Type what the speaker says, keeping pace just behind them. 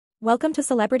Welcome to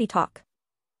Celebrity Talk,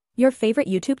 your favorite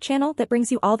YouTube channel that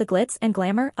brings you all the glitz and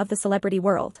glamour of the celebrity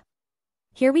world.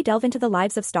 Here we delve into the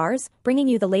lives of stars, bringing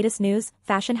you the latest news,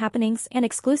 fashion happenings, and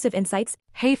exclusive insights.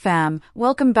 Hey fam,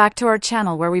 welcome back to our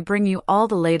channel where we bring you all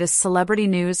the latest celebrity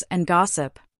news and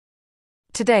gossip.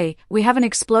 Today, we have an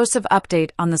explosive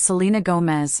update on the Selena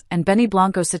Gomez and Benny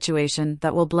Blanco situation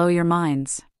that will blow your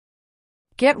minds.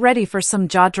 Get ready for some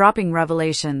jaw-dropping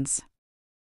revelations.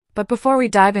 But before we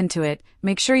dive into it,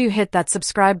 make sure you hit that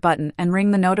subscribe button and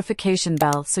ring the notification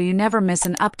bell so you never miss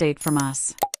an update from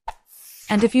us.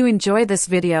 And if you enjoy this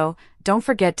video, don't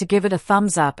forget to give it a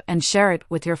thumbs up and share it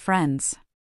with your friends.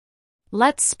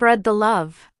 Let's spread the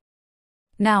love.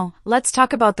 Now, let's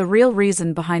talk about the real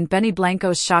reason behind Benny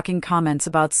Blanco's shocking comments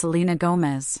about Selena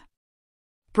Gomez.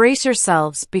 Brace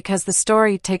yourselves because the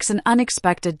story takes an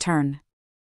unexpected turn.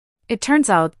 It turns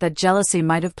out that jealousy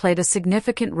might have played a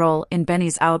significant role in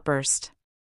Benny's outburst.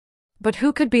 But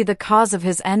who could be the cause of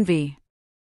his envy?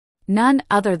 None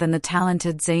other than the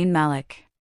talented Zayn Malik.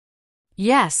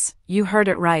 Yes, you heard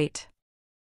it right.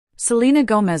 Selena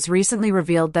Gomez recently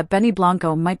revealed that Benny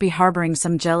Blanco might be harboring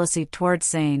some jealousy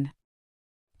towards Zayn.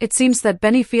 It seems that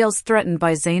Benny feels threatened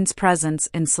by Zayn's presence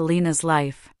in Selena's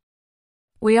life.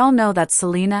 We all know that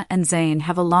Selena and Zayn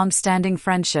have a long-standing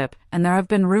friendship, and there have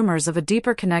been rumors of a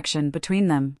deeper connection between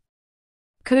them.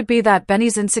 Could it be that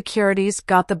Benny's insecurities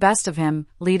got the best of him,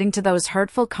 leading to those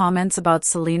hurtful comments about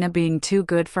Selena being too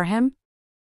good for him?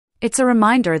 It's a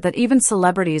reminder that even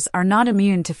celebrities are not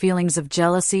immune to feelings of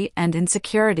jealousy and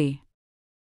insecurity.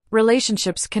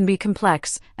 Relationships can be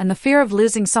complex, and the fear of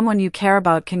losing someone you care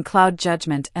about can cloud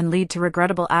judgment and lead to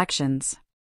regrettable actions.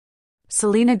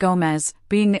 Selena Gomez,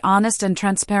 being the honest and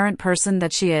transparent person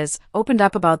that she is, opened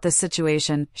up about this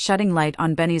situation, shedding light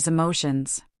on Benny's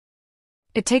emotions.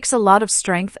 It takes a lot of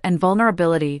strength and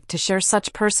vulnerability to share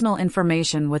such personal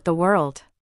information with the world.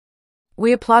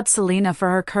 We applaud Selena for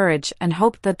her courage and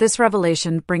hope that this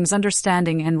revelation brings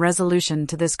understanding and resolution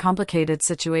to this complicated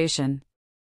situation.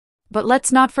 But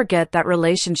let's not forget that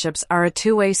relationships are a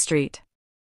two-way street.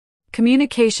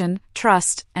 Communication,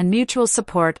 trust, and mutual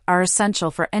support are essential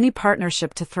for any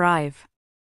partnership to thrive.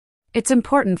 It's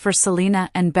important for Selena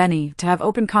and Benny to have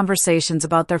open conversations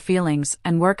about their feelings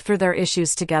and work through their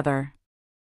issues together.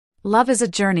 Love is a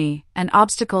journey, and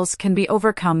obstacles can be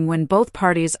overcome when both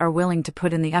parties are willing to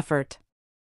put in the effort.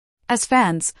 As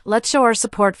fans, let's show our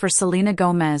support for Selena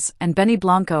Gomez and Benny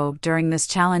Blanco during this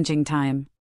challenging time.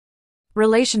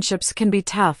 Relationships can be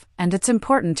tough, and it's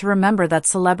important to remember that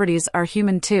celebrities are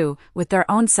human too, with their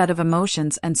own set of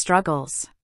emotions and struggles.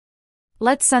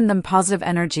 Let's send them positive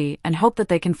energy and hope that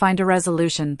they can find a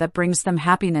resolution that brings them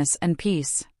happiness and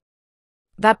peace.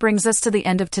 That brings us to the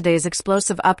end of today's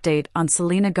explosive update on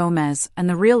Selena Gomez and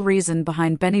the real reason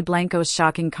behind Benny Blanco's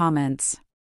shocking comments.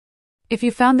 If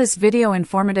you found this video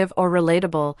informative or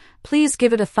relatable, please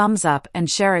give it a thumbs up and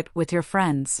share it with your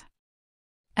friends.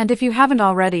 And if you haven't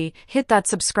already, hit that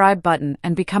subscribe button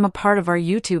and become a part of our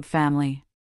YouTube family.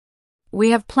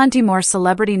 We have plenty more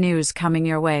celebrity news coming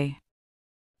your way.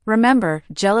 Remember,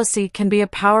 jealousy can be a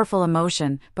powerful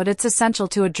emotion, but it's essential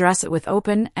to address it with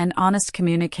open and honest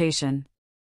communication.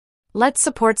 Let's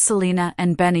support Selena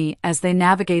and Benny as they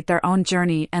navigate their own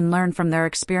journey and learn from their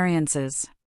experiences.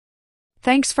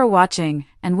 Thanks for watching,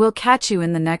 and we'll catch you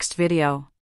in the next video.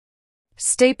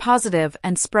 Stay positive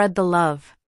and spread the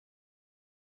love.